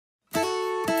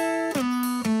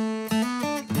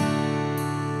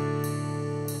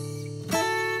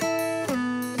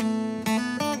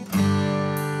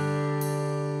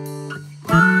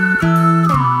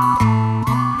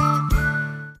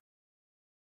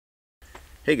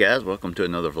Hey guys, welcome to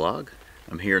another vlog.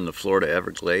 I'm here in the Florida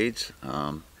Everglades.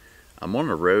 I'm on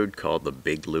a road called the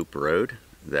Big Loop Road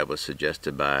that was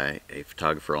suggested by a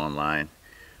photographer online.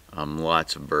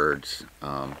 Lots of birds.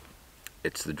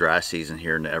 It's the dry season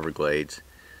here in the Everglades,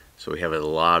 so we have a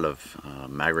lot of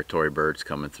migratory birds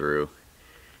coming through,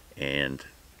 and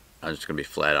I'm just going to be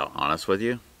flat out honest with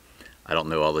you. I don't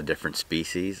know all the different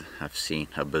species. I've seen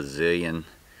a bazillion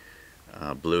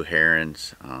blue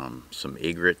herons, some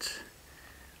egrets,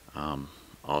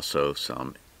 also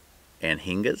some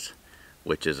anhingas,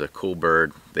 which is a cool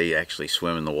bird. They actually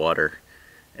swim in the water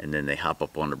and then they hop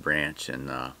up on a branch and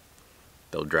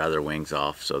they'll dry their wings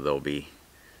off, so they'll be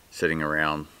sitting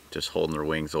around just holding their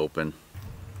wings open.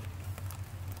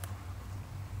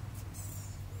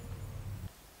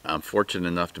 I'm fortunate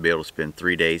enough to be able to spend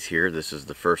 3 days here. This is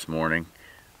the first morning.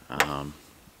 I'm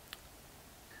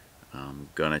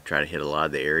gonna try to hit a lot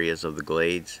of the areas of the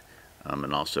glades,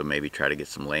 and also maybe try to get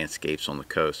some landscapes on the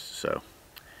coast. So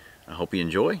I hope you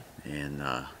enjoy and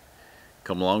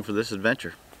come along for this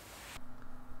adventure.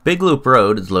 Big Loop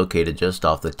Road is located just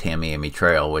off the Tamiami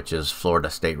Trail, which is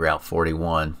Florida State Route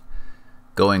 41.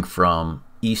 Going from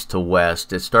east to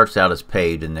west, it starts out as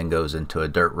paved and then goes into a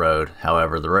dirt road.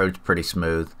 However, the road's pretty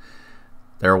smooth.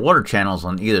 There are water channels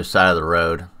on either side of the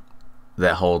road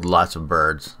that hold lots of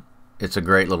birds. It's a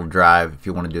great little drive if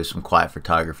you want to do some quiet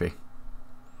photography.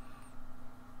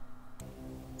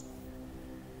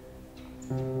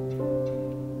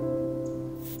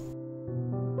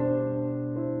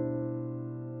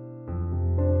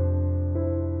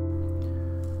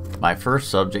 My first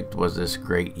subject was this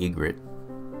great egret,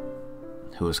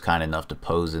 who was kind enough to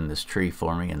pose in this tree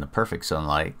for me in the perfect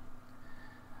sunlight.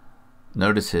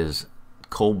 Notice his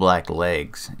coal black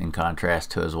legs in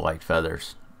contrast to his white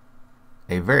feathers.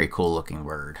 A very cool looking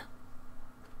bird.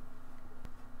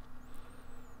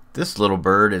 This little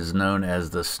bird is known as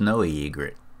the snowy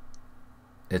egret.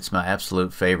 It's my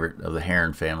absolute favorite of the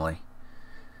heron family.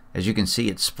 As you can see,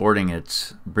 it's sporting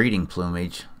its breeding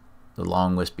plumage, the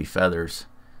long wispy feathers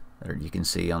that you can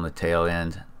see on the tail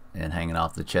end and hanging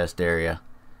off the chest area.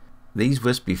 These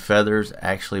wispy feathers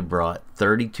actually brought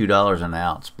 $32 an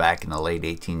ounce back in the late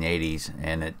 1880s,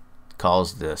 and it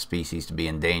caused the species to be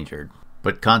endangered.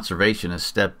 But conservation has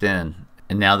stepped in,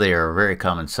 and now they are a very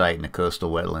common sight in the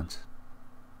coastal wetlands.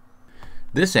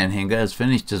 This anhinga has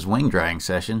finished his wing drying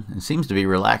session and seems to be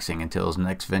relaxing until his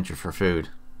next venture for food.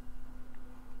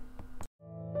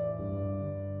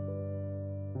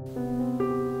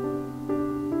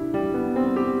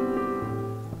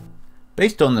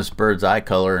 Based on this bird's eye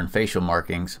color and facial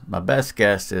markings, my best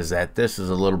guess is that this is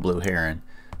a little blue heron.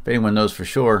 If anyone knows for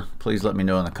sure, please let me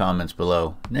know in the comments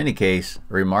below. In any case,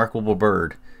 a remarkable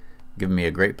bird, giving me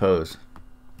a great pose.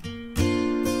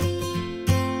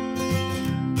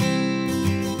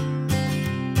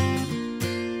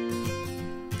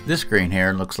 This green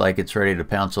heron looks like it's ready to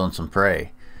pounce on some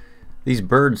prey. These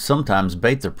birds sometimes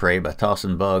bait their prey by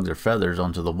tossing bugs or feathers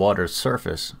onto the water's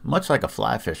surface, much like a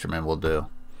fly fisherman will do.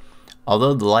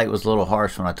 Although the light was a little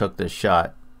harsh when I took this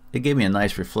shot, it gave me a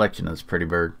nice reflection of this pretty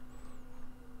bird.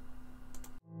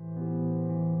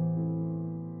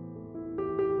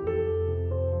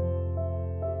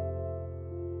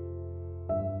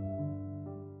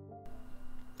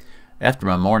 After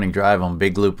my morning drive on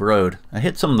Big Loop Road, I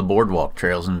hit some of the boardwalk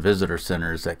trails and visitor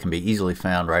centers that can be easily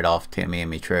found right off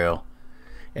Tamiami Trail.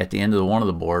 At the end of one of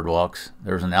the boardwalks,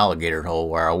 there was an alligator hole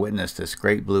where I witnessed this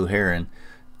great blue heron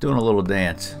doing a little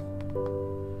dance.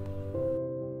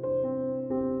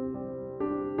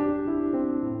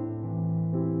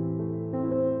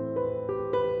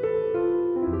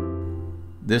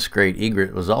 This great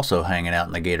egret was also hanging out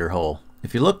in the gator hole.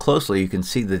 If you look closely, you can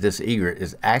see that this egret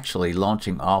is actually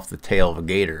launching off the tail of a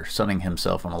gator, sunning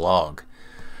himself on a log.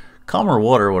 Calmer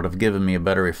water would have given me a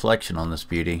better reflection on this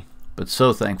beauty, but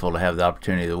so thankful to have the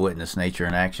opportunity to witness nature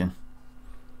in action.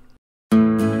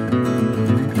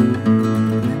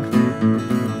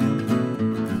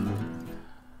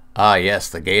 Ah yes,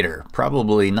 the gator.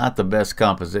 Probably not the best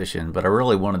composition, but I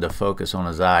really wanted to focus on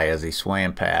his eye as he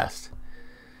swam past.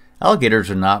 Alligators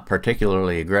are not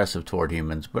particularly aggressive toward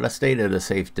humans, but I stayed at a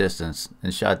safe distance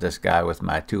and shot this guy with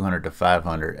my 200 to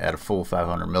 500 at a full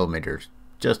 500 millimeters,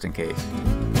 just in case.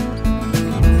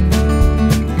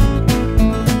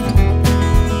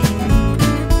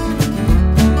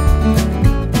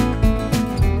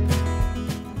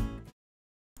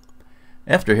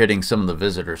 After hitting some of the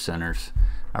visitor centers,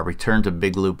 I returned to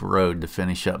Big Loop Road to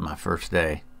finish up my first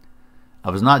day. I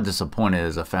was not disappointed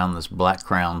as I found this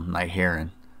black-crowned night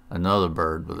heron, another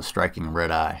bird with a striking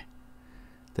red eye.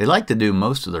 They like to do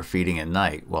most of their feeding at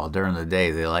night, while during the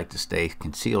day they like to stay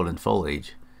concealed in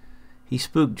foliage. He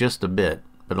spooked just a bit,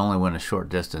 but only went a short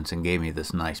distance and gave me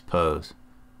this nice pose.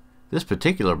 This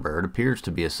particular bird appears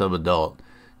to be a subadult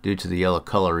due to the yellow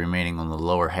color remaining on the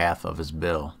lower half of his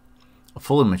bill. A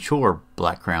fully mature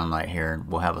black-crowned night heron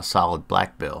will have a solid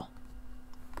black bill.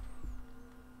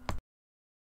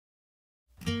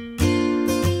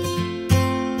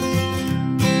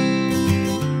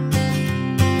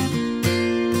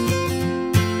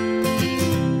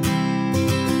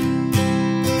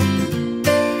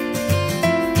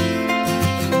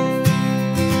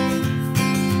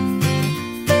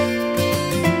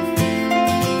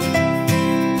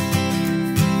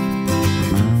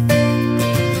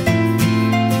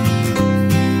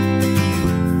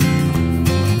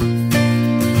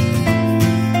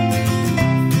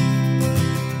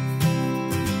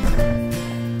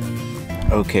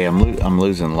 Okay, I'm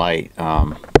losing light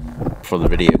for the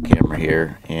video camera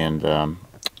here, and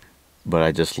but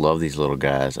I just love these little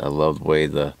guys. I love the way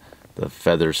the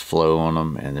feathers flow on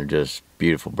them, and they're just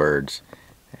beautiful birds.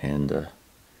 And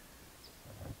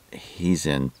he's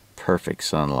in perfect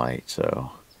sunlight,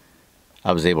 so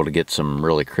I was able to get some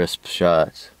really crisp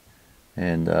shots.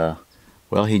 And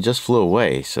well, he just flew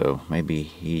away, so maybe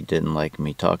he didn't like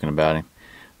me talking about him.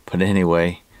 But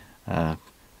anyway,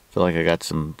 feel like I got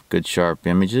some good sharp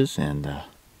images, and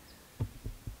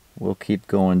we'll keep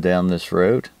going down this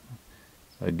road.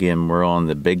 Again, we're on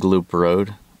the Big Loop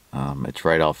Road. It's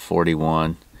right off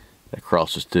 41 that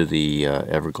crosses through the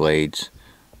Everglades,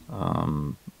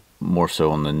 more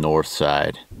so on the north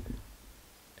side.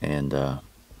 And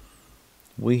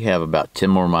we have about 10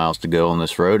 more miles to go on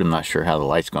this road. I'm not sure how the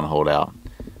light's going to hold out,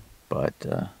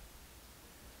 but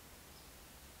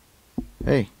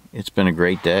hey, it's been a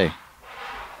great day.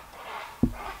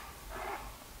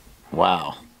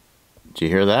 Wow, did you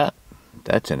hear that?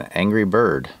 That's an angry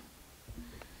bird.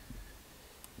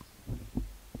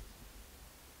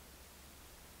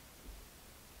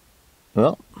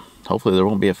 Well, hopefully there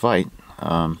won't be a fight.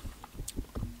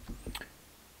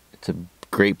 It's a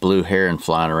great blue heron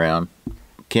flying around.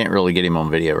 Can't really get him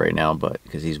on video right now, but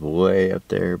because he's way up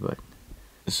there, but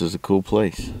this is a cool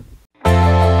place.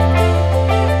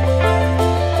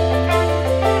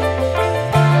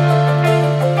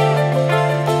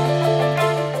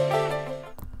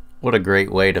 What a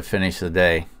great way to finish the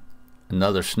day.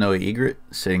 Another snowy egret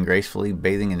sitting gracefully,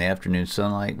 bathing in the afternoon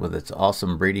sunlight with its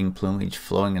awesome breeding plumage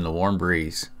flowing in the warm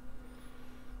breeze.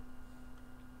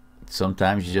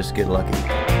 Sometimes you just get lucky.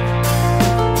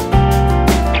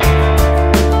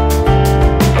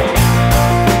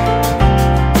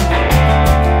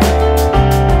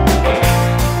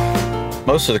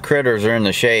 Most of the critters are in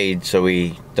the shade, so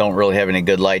we don't really have any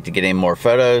good light to get any more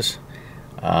photos.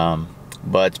 But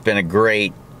it's been a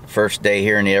great first day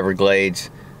here in the Everglades.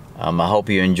 I hope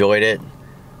you enjoyed it.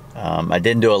 I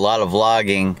didn't do a lot of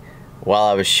vlogging while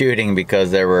I was shooting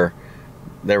because there were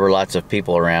lots of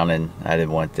people around, and I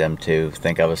didn't want them to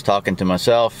think I was talking to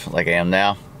myself like I am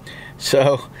now.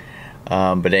 So,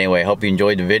 but anyway, I hope you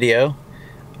enjoyed the video,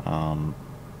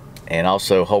 and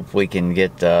also hope we can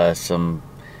get some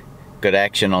good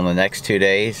action on the next 2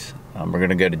 days. We're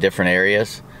going to go to different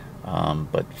areas,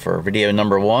 but for video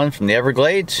number 1 from the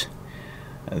Everglades,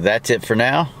 that's it for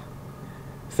now.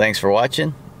 Thanks for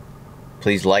watching.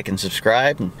 Please like and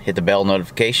subscribe and hit the bell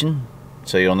notification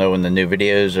so you'll know when the new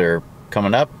videos are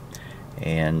coming up.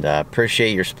 And I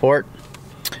appreciate your support.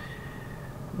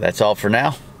 That's all for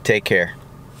now. Take care.